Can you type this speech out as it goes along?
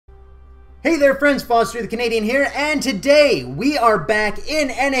Hey there friends, Foster the Canadian here, and today we are back in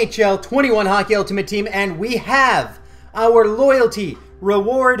NHL 21 Hockey Ultimate Team, and we have our loyalty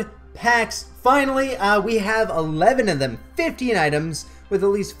reward packs. Finally, we have 11 of them, 15 items, with at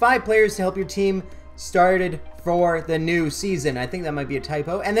least 5 players to help your team started for the new season. I think that might be a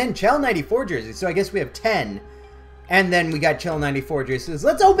typo. And then Chell 94 jerseys, so I guess we have 10. And then we got Chell 94 jerseys.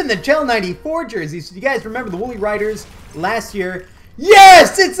 Let's open the Chell 94 jerseys. So you guys remember the Woolly Riders last year?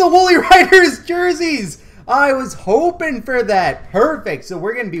 Yes, it's the Woolly Riders jerseys. I was hoping for that. Perfect. So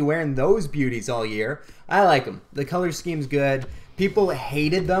we're going to be wearing those beauties all year. I like them. The color scheme's good. People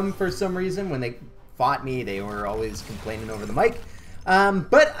hated them for some reason. When they fought me, they were always complaining over the mic.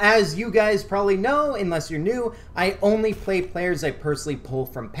 But as you guys probably know, unless you're new, I only play players I personally pull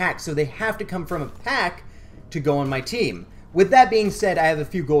from packs. So they have to come from a pack to go on my team. With that being said, I have a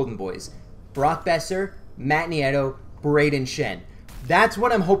few golden boys. Brock Besser, Matt Nieto, Braden Shen. That's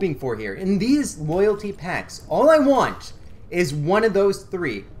what I'm hoping for here. In these loyalty packs, all I want is one of those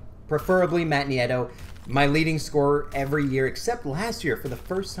 3. Preferably Matt Nieto, my leading scorer every year, except last year for the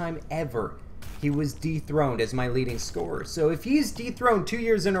first time ever. He was dethroned as my leading scorer. So if he's dethroned 2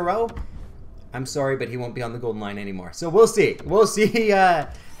 years in a row, I'm sorry, but he won't be on the golden line anymore. So we'll see. We'll see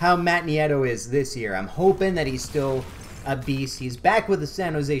how Matt Nieto is this year. I'm hoping that he's still a beast. He's back with the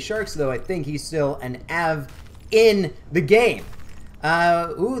San Jose Sharks, though I think he's still an Av in the game.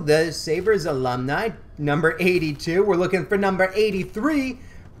 The Sabres alumni, number 82. We're looking for number 83.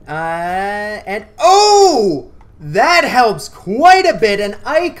 And oh! That helps quite a bit. An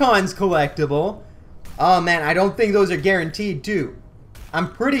Icons collectible. Oh, man, I don't think those are guaranteed, too.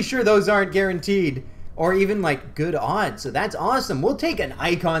 I'm pretty sure those aren't guaranteed. Or even, like, good odds. So that's awesome. We'll take an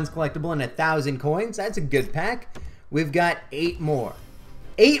Icons collectible and 1,000 coins. That's a good pack. We've got 8 more.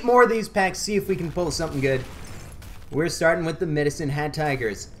 8 more of these packs. See if we can pull something good. We're starting with the Medicine Hat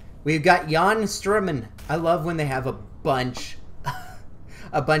Tigers. We've got Jan Strummen. I love when they have a bunch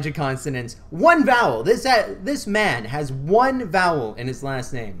of consonants. 1 vowel. This man has 1 vowel in his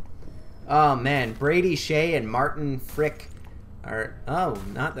last name. Oh, man. Brady Shea and Martin Frick are, oh,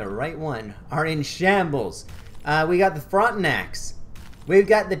 not the right one, are in shambles. We got the Frontenacs. We've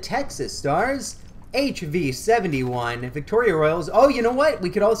got the Texas Stars. HV71, Victoria Royals. Oh, you know what? We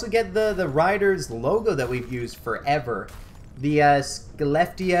could also get the Riders logo that we've used forever. The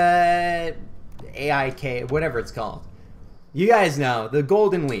Skellefteå AIK, whatever it's called. You guys know, the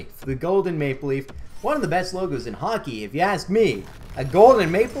Golden Leaf, the Golden Maple Leaf. One of the best logos in hockey, if you ask me. A Golden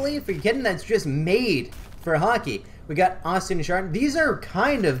Maple Leaf? Are you kidding? That's just made for hockey. We got Austin Sharp. These are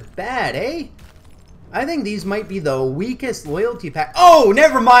kind of bad, eh? I think these might be the weakest loyalty pack. Oh,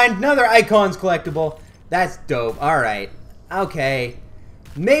 never mind. Another Icons collectible. That's dope. All right. Okay.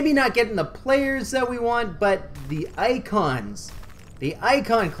 Maybe not getting the players that we want, but the Icons. The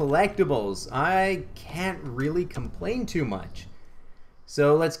Icon collectibles. I can't really complain too much.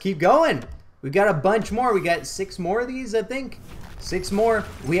 So let's keep going. We've got a bunch more. We got 6 more of these, I think. 6 more.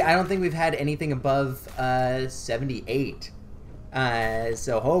 I don't think we've had anything above 78.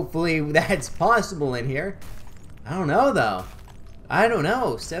 So hopefully that's possible in here. I don't know, though. I don't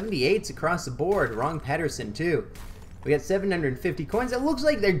know. 78's across the board. Wrong Pedersen, too. We got 750 coins. It looks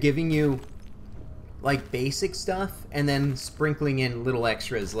like they're giving you, like, basic stuff and then sprinkling in little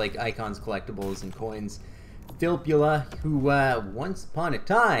extras like Icons collectibles and coins. Filppula, who once upon a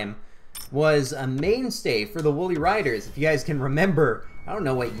time was a mainstay for the Woolly Riders. If you guys can remember, I don't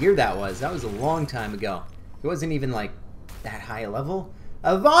know what year that was. That was a long time ago. It wasn't even, like, that high a level.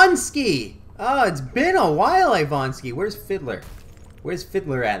 Ivansky! Oh, it's been a while, Ivansky. Where's Fiddler? Where's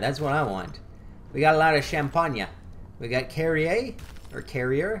Fiddler at? That's what I want. We got a lot of Champagne. We got Carrier, or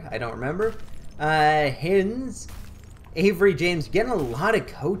Carrier, I don't remember. Hins. Avery James. Getting a lot of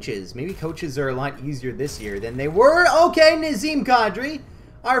coaches. Maybe coaches are a lot easier this year than they were. Okay, Nazem Kadri.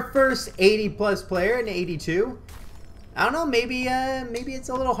 Our first 80-plus player in 82. I don't know, maybe it's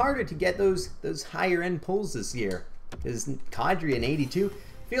a little harder to get those higher-end pulls this year. Is Kadri in 82?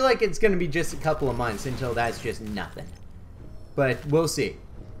 I feel like it's going to be just a couple of months until that's just nothing. But we'll see.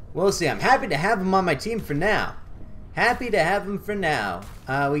 We'll see. I'm happy to have him on my team for now. Happy to have him for now.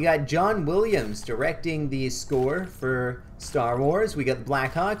 We got John Williams directing the score for Star Wars. We got the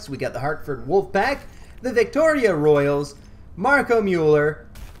Blackhawks. We got the Hartford Wolfpack. The Victoria Royals. Marco Mueller.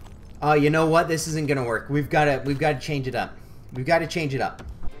 Oh, you know what? This isn't going to work. We've got to change it up. We've got to change it up.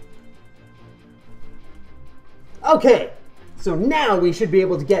 Okay, so now we should be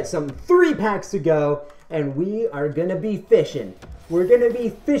able to get some 3 packs to go, and we are going to be fishing. We're going to be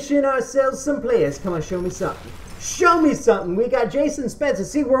fishing ourselves some players. Come on, show me something. Show me something. We got Jason Spencer.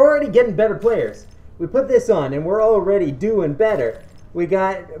 See, we're already getting better players. We put this on, and we're already doing better. We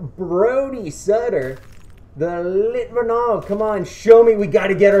got Brody Sutter, the Litvinov. Come on, show me. We got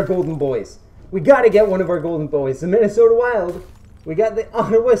to get our golden boys. We got to get one of our golden boys. The Minnesota Wild. We got the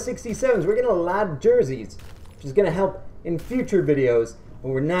Ottawa 67s. We're getting a lot of jerseys, which is going to help in future videos, but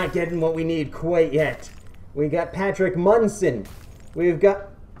we're not getting what we need quite yet. We got Patrick Munson. We've got...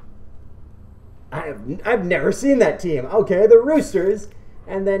 I've never seen that team. Okay, the Roosters.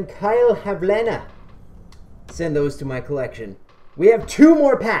 And then Kyle Havlena. Send those to my collection. We have 2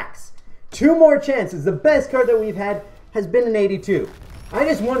 more packs. 2 more chances. The best card that we've had has been an 82. I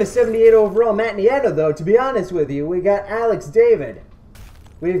just won a 78 overall Matt Nieto, though, to be honest with you. We got Alex David.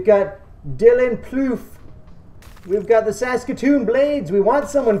 We've got Dylan Plouffe. We've got the Saskatoon Blades. We want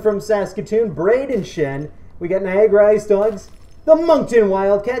someone from Saskatoon. Braden Shen. We got Niagara Ice Dogs. The Moncton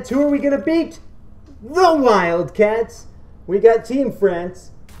Wildcats. Who are we going to beat? The Wildcats. We got Team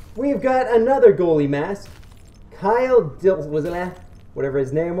France. We've got another goalie mask. Kyle whatever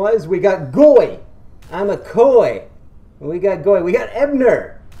his name was. We got Goy. I'm a Koi. We got Goy. We got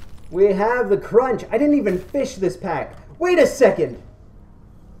Ebner. We have the Crunch. I didn't even fish this pack. Wait a second.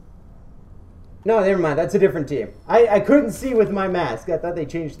 No, never mind. That's a different team. I couldn't see with my mask. I thought they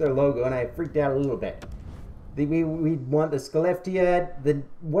changed their logo, and I freaked out a little bit. We want the Skellefteå.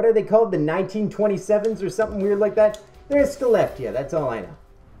 What are they called? The 1927s or something weird like that? They're Skellefteå. That's all I know.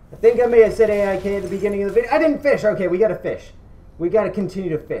 I think I may have said AIK at the beginning of the video. I didn't fish. Okay, we got to fish. We got to continue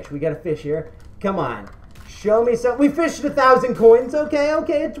to fish. We got to fish here. Come on. Show me something. We fished 1,000 coins. Okay,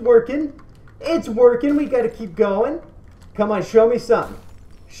 it's working. It's working. We got to keep going. Come on, show me something.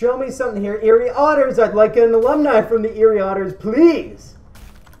 Show me something here. Erie Otters. I'd like an alumni from the Erie Otters, please.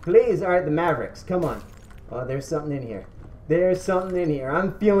 Please. All right, the Mavericks. Come on. Oh, there's something in here. There's something in here.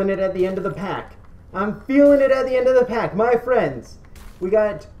 I'm feeling it at the end of the pack. I'm feeling it at the end of the pack. My friends, we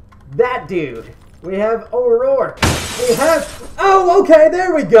got that dude. We have O'Rourke. We have... Oh, okay,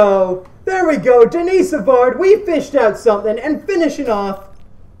 there we go. There we go. Denis Savard. We fished out something. And finishing off,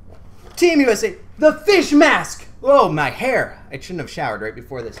 Team USA, the fish mask. Oh, my hair. I shouldn't have showered right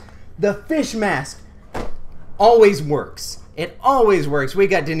before this. The fish mask always works. It always works. We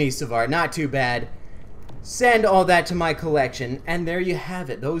got Denis Savard. Not too bad. Send all that to my collection. And there you have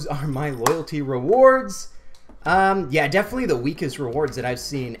it. Those are my loyalty rewards. Yeah, definitely the weakest rewards that I've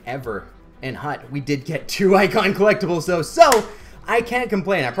seen ever in HUT. We did get 2 icon collectibles though, so I can't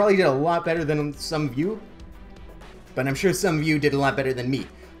complain. I probably did a lot better than some of you, but I'm sure some of you did a lot better than me.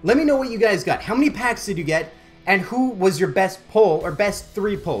 Let me know what you guys got. How many packs did you get? And who was your best pull, or best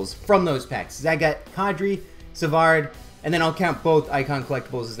 3 pulls from those packs? I got Kadri, Savard, and then I'll count both icon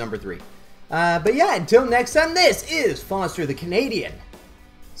collectibles as number 3. But yeah, until next time, this is Foster the Canadian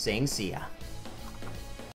saying see ya.